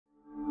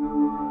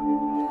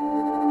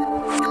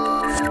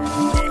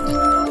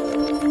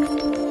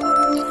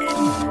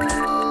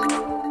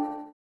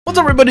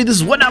everybody,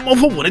 this is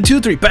WhatNotMofo1 and 2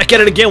 3 back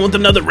at it again with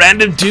another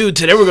random dude.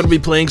 Today we're going to be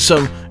playing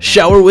some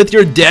Shower with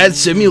Your Dad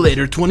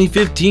Simulator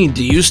 2015.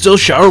 Do you still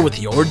shower with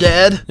your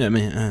dad? I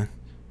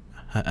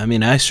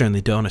mean, I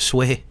certainly don't, I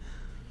swear.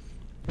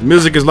 The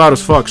music is loud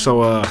as fuck,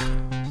 so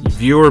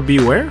viewer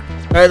beware.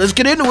 Alright, let's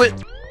get into it.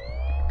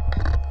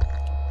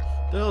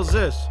 The hell is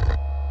this?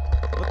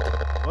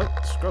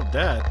 What? Scrub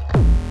Dad.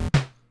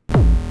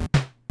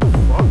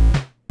 Fuck?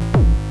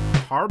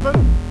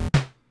 Harbin?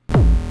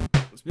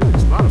 This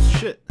music's loud as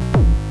shit.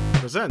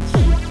 Presents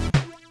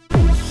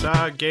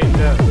Sad Game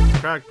Dev,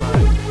 Cracked by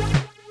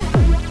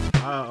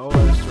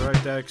OS,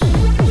 DirectX,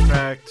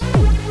 Extract.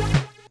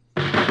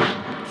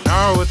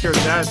 Shower with Your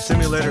Dad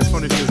Simulator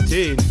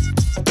 2015.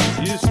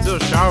 Do you still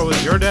shower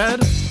with your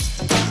dad?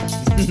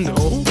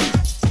 No.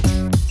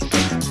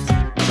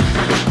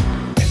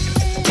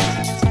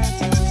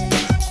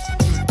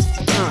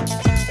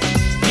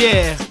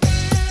 Yeah.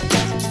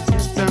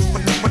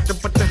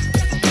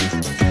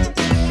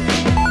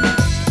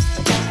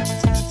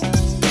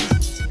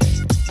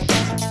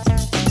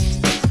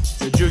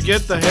 Did you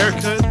get the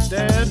haircut,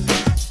 Dad?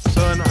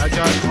 Son, I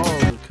got all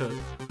the cut.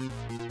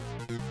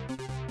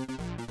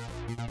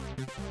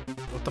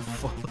 What the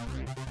fuck?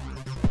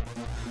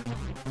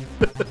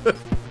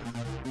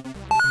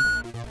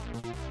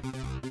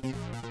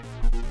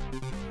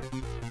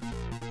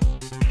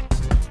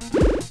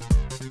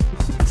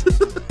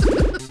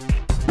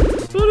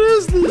 What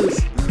is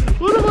this?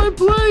 What am I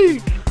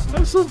playing?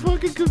 I'm so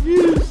fucking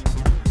confused.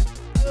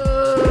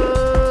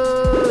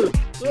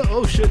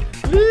 Oh shit.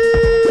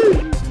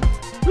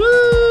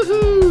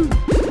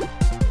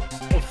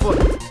 Oh fuck.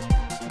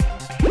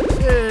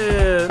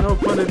 Yeah, no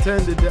pun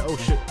intended. Oh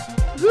shit.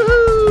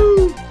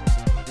 Woohoo!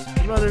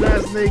 Running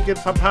ass naked,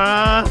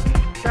 papa.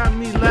 Got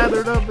me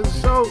lathered up in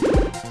soap.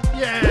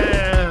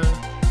 Yeah.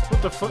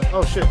 What the fuck?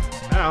 Oh shit.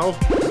 Ow.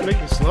 Does it make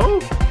me slow?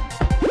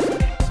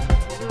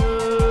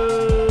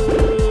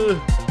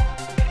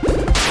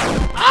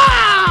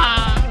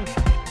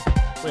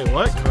 Wait,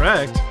 what?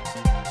 Correct?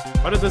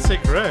 Why did that say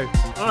correct?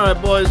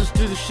 Alright, boys, let's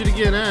do this shit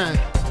again, eh?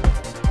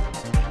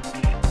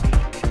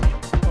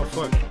 Oh,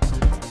 fuck.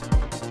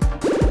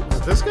 Is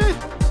it this guy?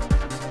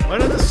 Why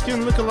did the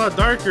skin look a lot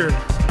darker?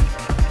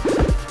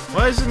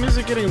 Why is the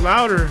music getting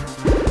louder?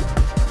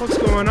 What's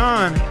going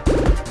on?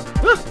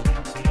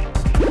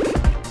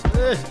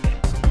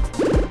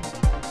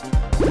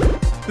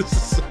 This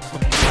is so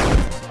funny.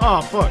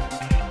 Oh, fuck.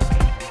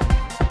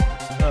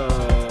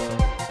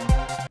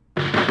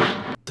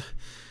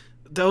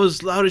 That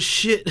was loud as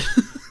shit.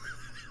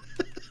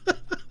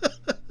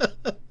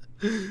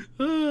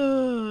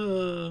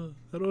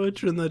 How do I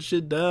turn that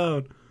shit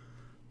down?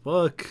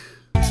 Fuck.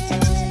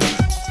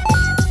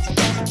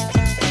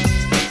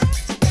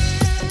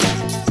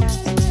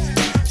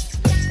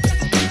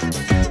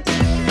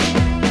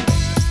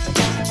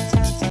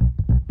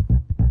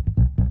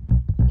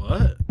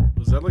 What?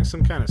 Was that like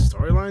some kind of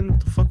storyline? What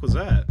the fuck was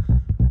that?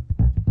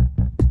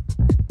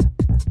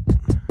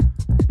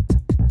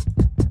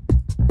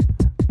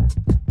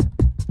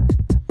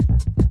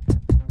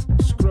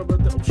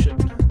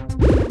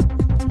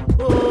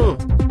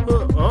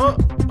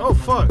 Oh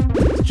fuck!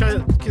 Let's try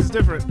it. Kid's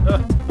different. It's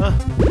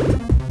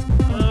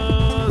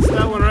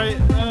that one, right?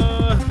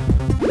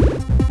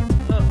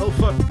 Oh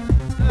fuck.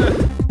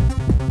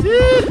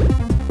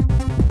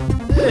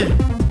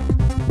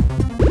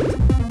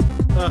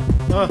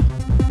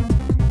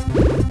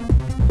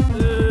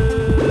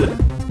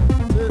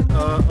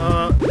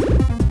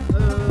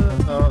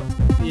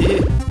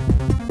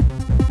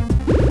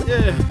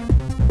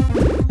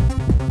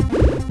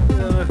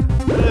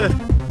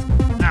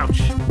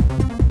 Ouch.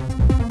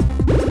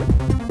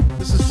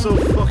 This is so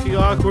fucking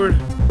awkward.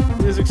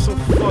 Music's so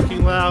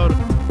fucking loud.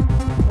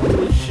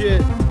 Holy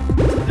shit.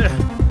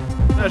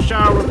 I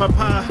shower with my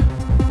pa.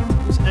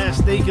 His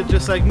ass naked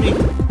just like me.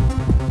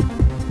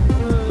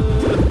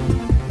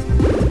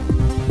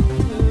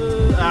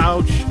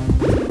 Ouch.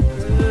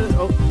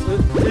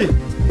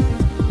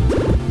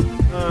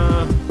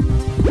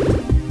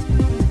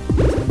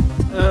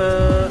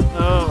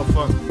 Oh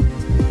fuck.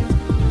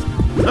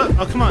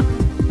 Oh come on.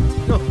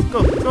 Go,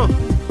 go, go.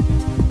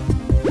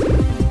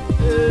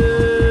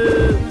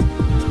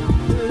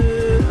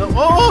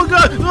 Oh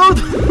god!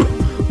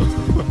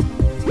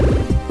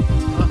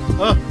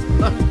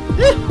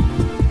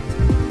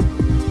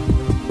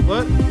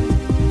 What?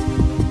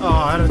 Oh,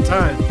 out of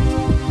time.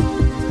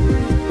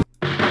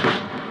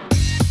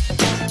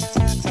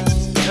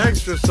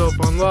 Extra soap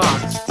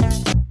unlocked.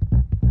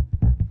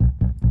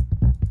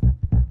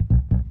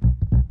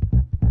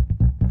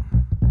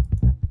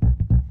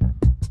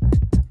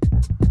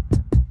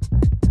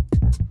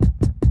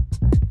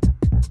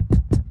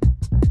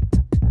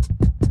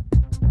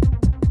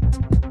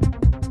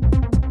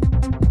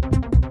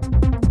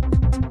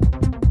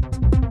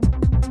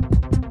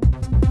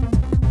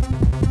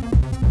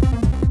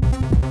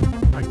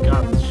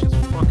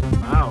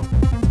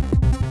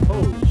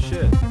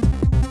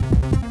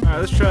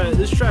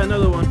 Let's try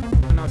another one,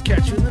 and I'll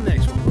catch you in the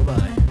next one.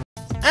 Bye-bye.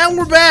 And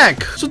we're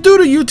back! So due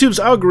to YouTube's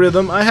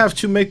algorithm, I have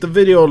to make the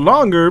video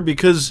longer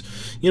because,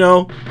 you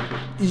know,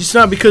 it's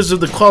not because of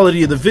the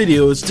quality of the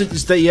video, it's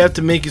that you have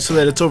to make it so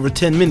that it's over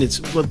 10 minutes.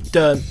 But,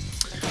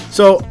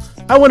 so,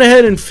 I went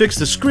ahead and fixed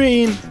the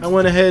screen, I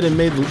went ahead and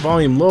made the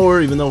volume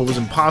lower, even though it was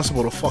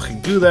impossible to fucking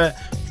do that,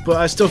 but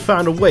I still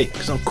found a way,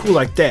 because I'm cool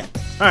like that.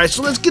 Alright,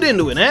 so let's get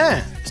into it,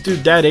 eh? Let's do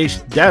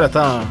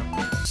Dadathon.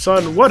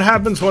 Son, what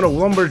happens when a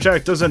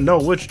lumberjack doesn't know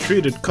which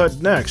tree to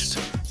cut next?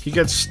 He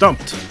gets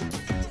stumped.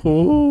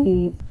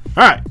 Oh.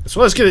 Alright, so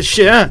let's get this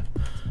shit, huh?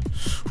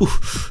 Ooh,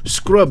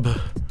 scrub.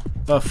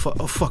 Oh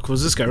fuck,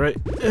 was this guy, right?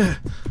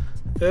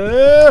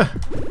 Yeah.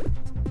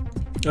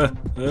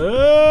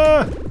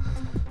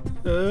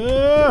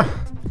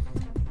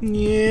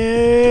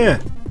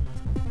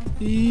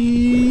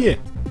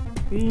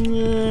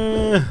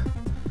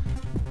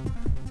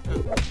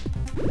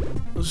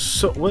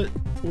 So,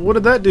 what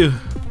did that do?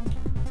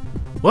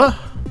 What?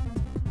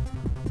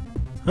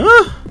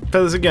 Huh?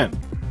 Try this again.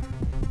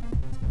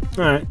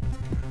 Alright.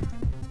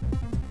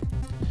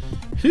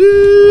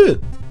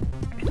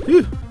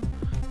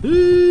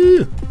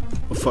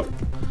 Oh fuck.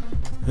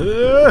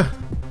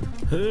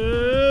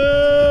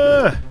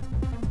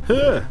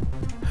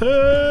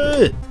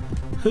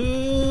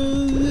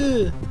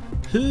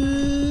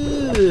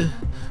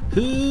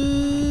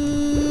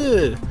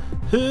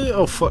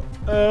 Oh fuck.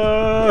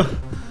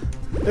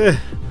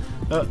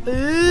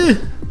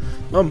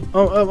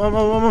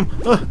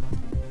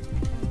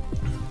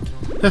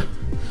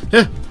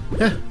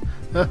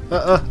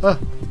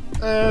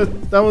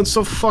 That one's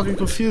so fucking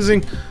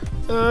confusing.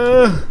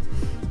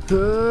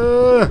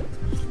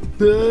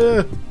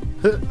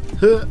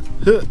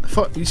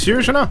 Fuck, you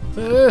serious or not?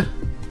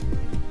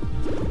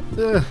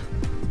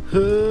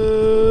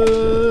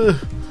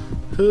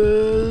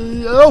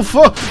 Oh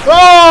fuck!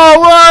 Oh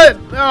what?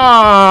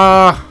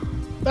 Ah,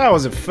 that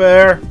wasn't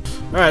fair.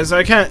 All right, so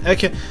I can't. Yeah,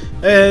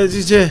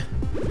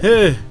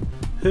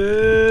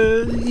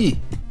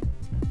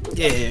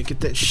 get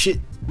that shit.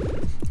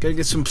 Gotta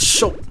get some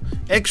soap.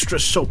 Extra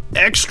soap.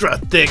 Extra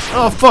thick.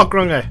 Oh, fuck,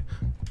 wrong guy.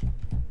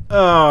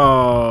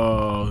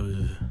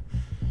 Oh.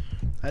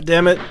 God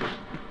damn it.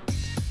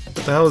 What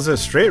the hell is that?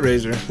 Straight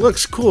razor?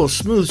 Looks cool.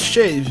 Smooth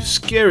shave.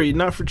 Scary.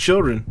 Not for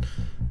children.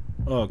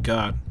 Oh,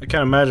 God. I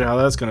can't imagine how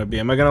that's gonna be.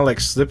 Am I gonna, like,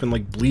 slip and,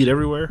 like, bleed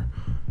everywhere?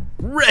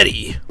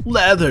 Ready.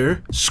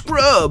 Lather.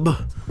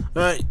 Scrub.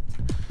 Alright.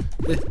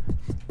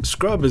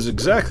 Scrub is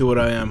exactly what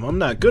I am. I'm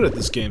not good at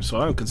this game,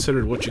 so I'm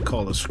considered what you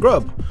call a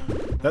scrub.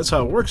 That's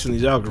how it works in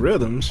these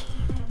algorithms.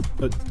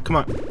 But come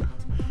on.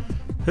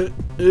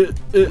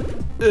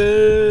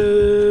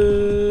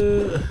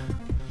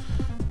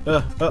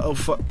 Oh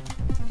fuck.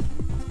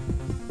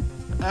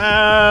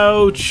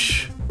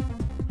 Ouch.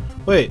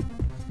 Wait.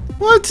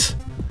 What?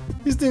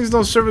 These things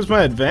don't serve as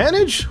my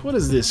advantage? What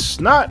is this?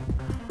 Snot?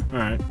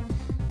 Alright.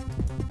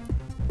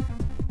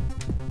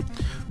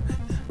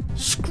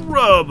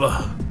 Scrub.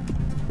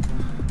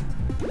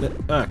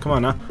 Come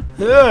on now.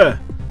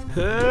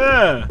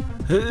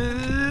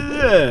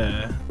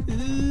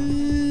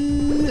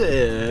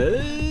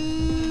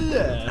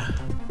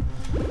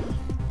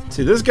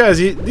 See, this guy's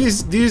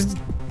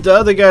the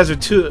other guys are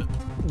too.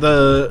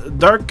 The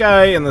dark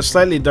guy and the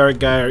slightly dark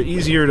guy are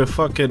easier to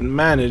fucking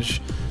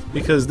manage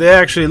because they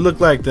actually look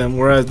like them.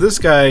 Whereas this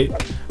guy, I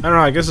don't know.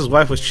 I guess his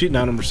wife was cheating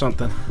on him or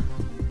something.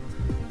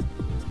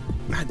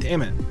 God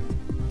damn it.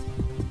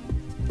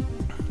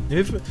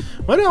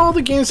 Why do all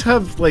the games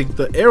have like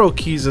the arrow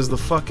keys as the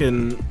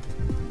fucking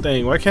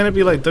thing? Why can't it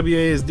be like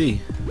WASD?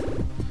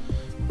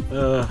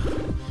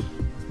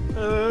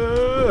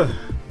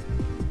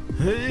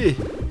 Hey,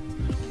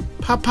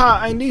 Papa,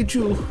 I need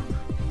you.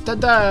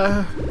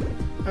 Dada,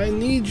 I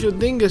need your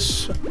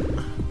dingus.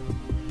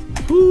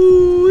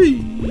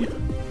 Hoo-wee.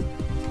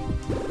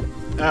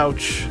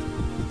 Ouch.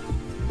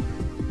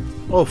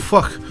 Oh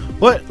fuck!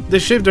 What? They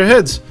shaved their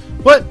heads.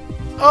 What?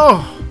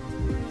 Oh.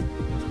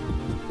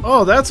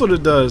 Oh, that's what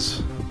it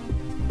does.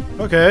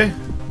 Okay.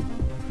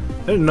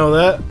 I didn't know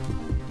that.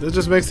 That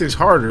just makes things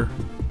harder.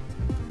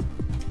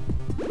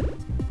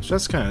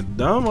 That's kind of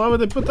dumb. Why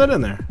would they put that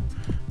in there?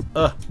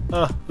 Oh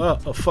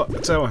fuck,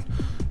 that's that one.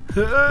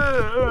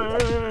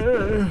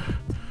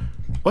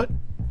 What?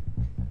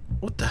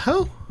 What the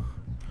hell?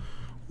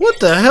 What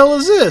the hell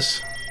is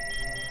this?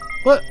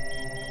 What?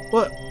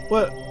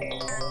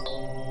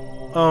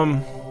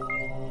 Am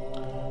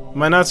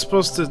I not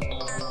supposed to...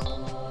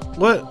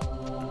 What?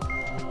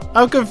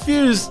 I'm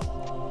confused.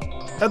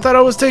 I thought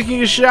I was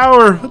taking a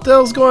shower. What the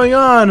hell's going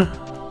on?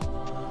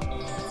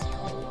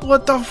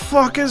 What the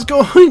fuck is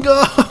going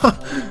on?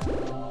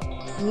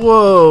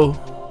 Whoa.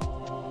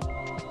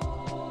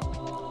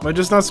 Am I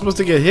just not supposed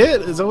to get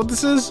hit? Is that what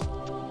this is?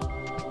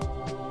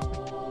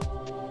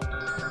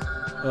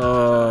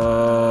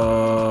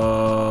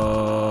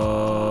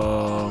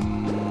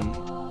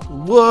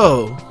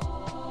 Whoa.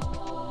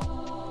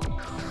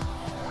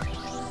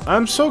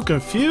 I'm so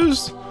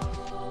confused.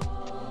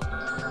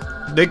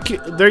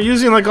 They're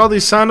using like all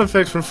these sound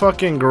effects from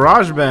fucking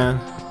GarageBand.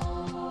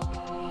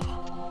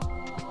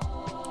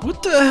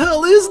 What the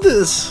hell is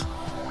this?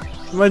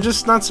 Am I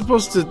just not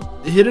supposed to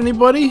hit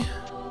anybody?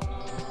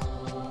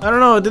 I don't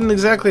know, it didn't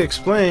exactly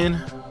explain.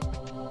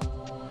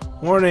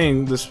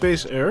 Warning, the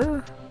space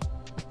error?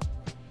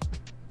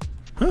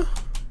 Huh?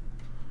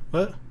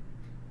 What?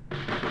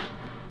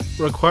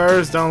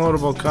 Requires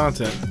downloadable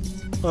content.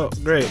 Oh,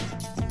 great.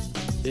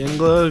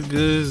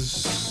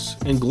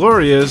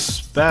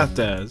 Inglorious Bath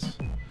Dads.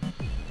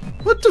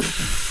 What the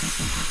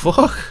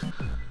fuck?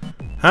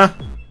 Huh?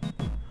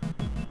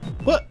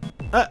 What?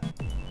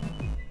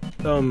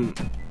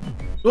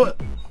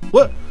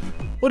 What?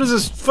 What is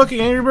this?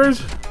 Fucking Angry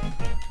Birds?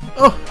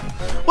 Oh,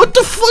 what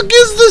the fuck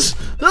is this?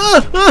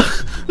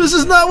 This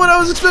is not what I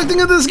was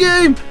expecting of this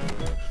game.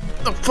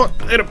 Oh fuck!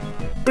 I had to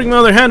bring my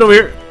other hand over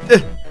here.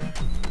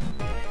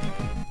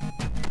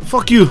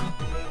 Fuck you.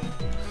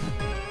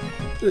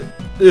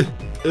 I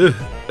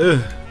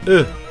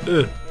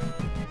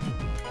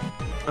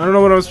don't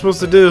know what I'm supposed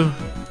to do.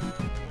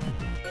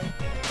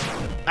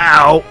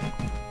 Ow!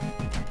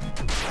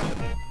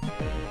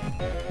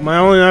 Am I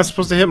only not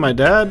supposed to hit my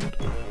dad?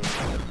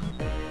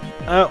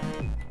 Ow.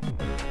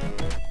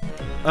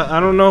 I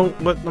don't know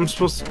what I'm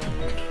supposed to...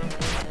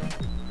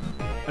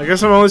 I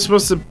guess I'm only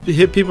supposed to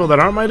hit people that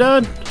aren't my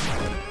dad?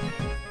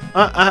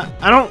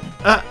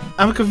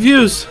 I'm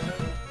confused.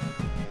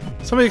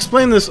 Somebody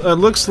explain this.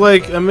 Looks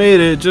like I made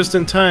it just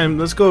in time.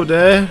 Let's go,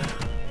 Dad.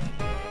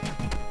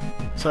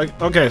 So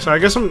okay, so I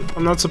guess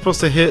I'm not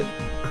supposed to hit...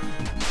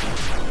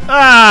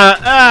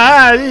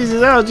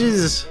 Jesus, oh,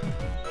 Jesus.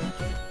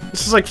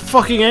 This is like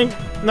fucking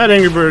not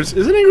Angry Birds.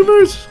 Is it Angry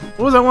Birds?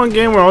 What was that one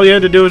game where all you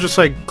had to do was just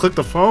like click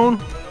the phone?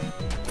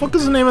 What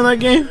is the name of that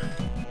game?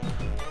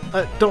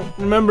 I don't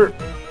remember.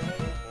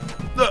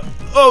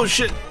 Oh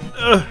shit!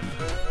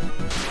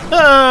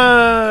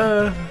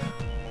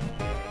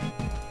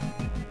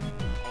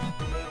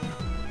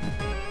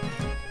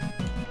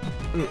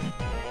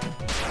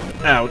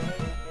 Ow!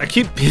 I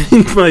keep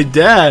hitting my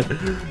dad.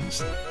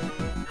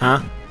 Huh?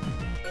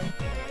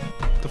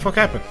 What the fuck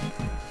happened?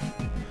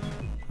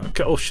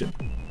 Okay. Oh shit!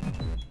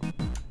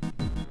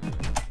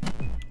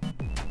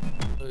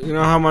 You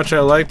know how much I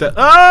like that.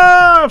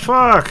 Ah,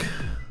 fuck!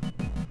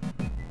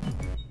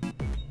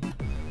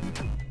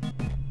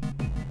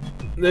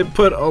 They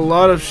put a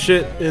lot of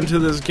shit into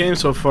this game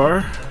so far.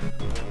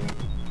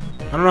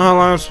 I don't know how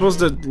long I'm supposed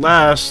to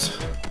last.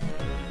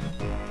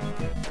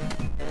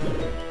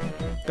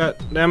 God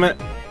damn it.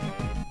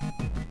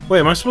 Wait,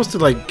 am I supposed to,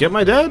 like, get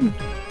my dad?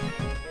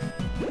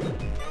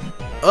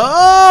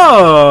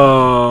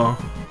 Oh!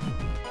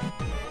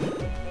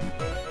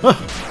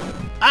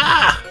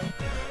 Ah!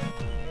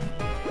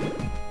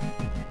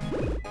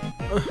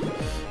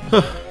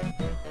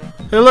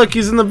 Hey look,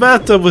 he's in the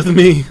bathtub with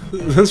me.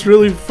 That's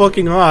really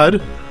fucking odd.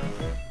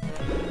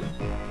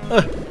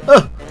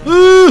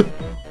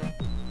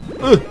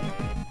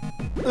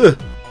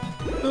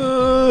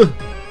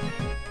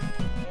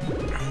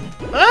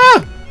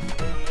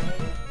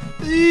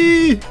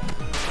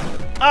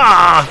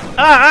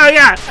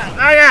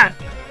 Yeah!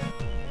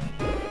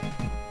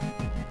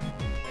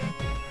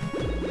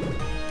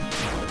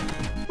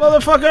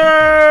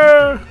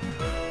 Motherfucker!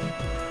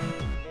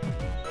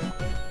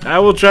 I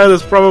will try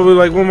this probably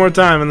like one more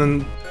time, and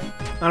then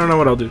I don't know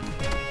what I'll do.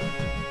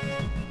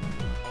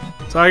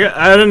 So I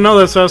didn't know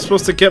that, so I was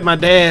supposed to get my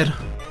dad.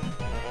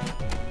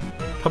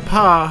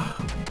 Papa,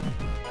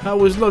 I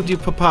always loved you,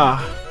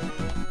 Papa.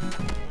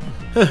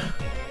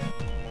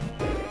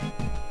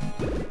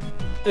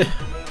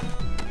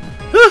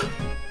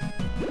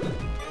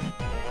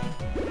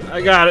 I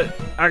got it.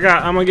 I'm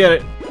gonna get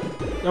it.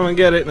 I'm gonna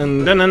get it.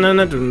 And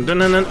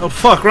oh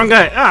fuck, wrong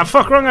guy. Ah,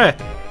 fuck, wrong guy.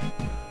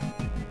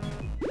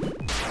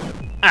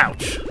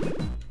 Ouch.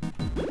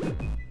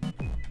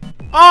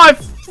 Oh, I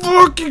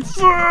fucking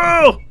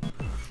fell!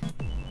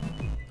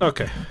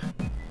 Okay.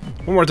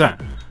 One more time.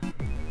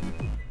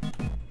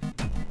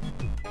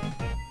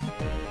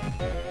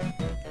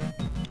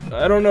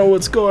 I don't know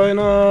what's going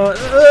on.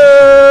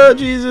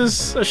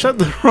 Jesus. I shot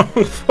the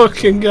wrong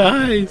fucking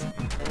guys.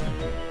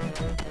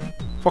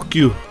 Fuck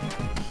you.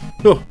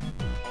 Oh.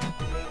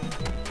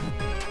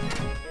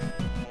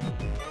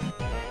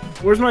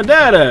 Where's my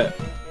dad at?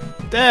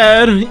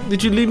 Dad,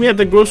 did you leave me at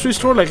the grocery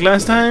store like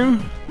last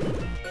time?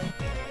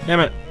 Damn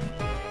it.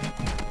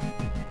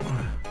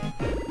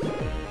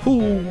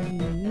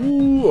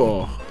 Ooh,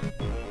 oh.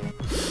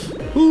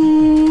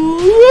 Ooh,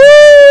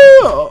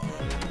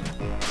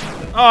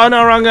 oh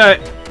no, wrong guy.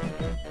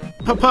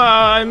 Papa,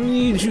 I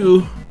need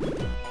you.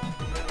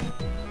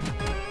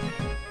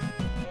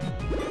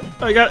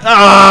 I got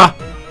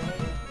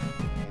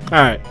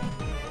Alright.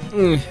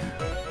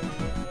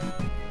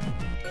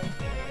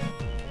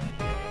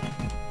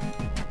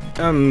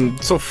 I'm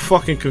so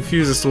fucking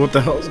confused as to what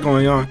the hell is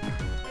going on.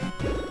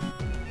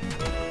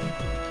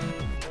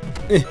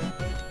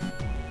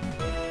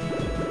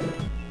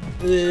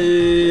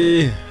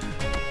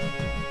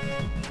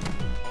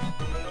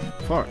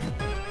 Fuck.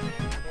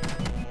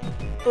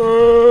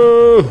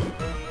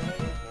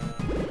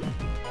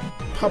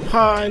 Papa,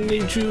 I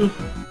need you.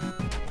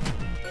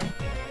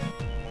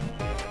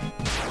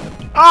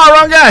 Oh,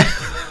 wrong guy!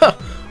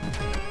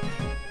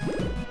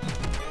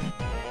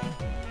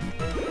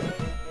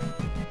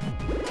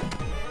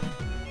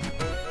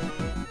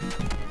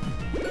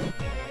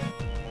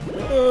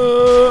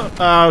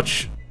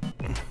 Ouch.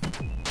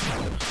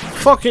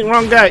 Fucking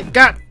wrong guy.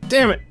 God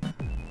damn it.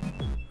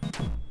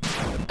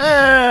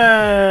 Alright.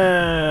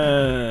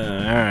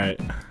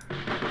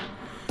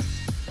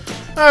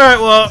 Alright,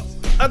 well,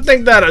 I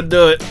think that'll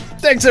do it.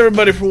 Thanks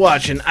everybody for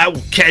watching. I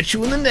will catch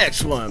you in the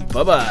next one.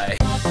 Bye-bye.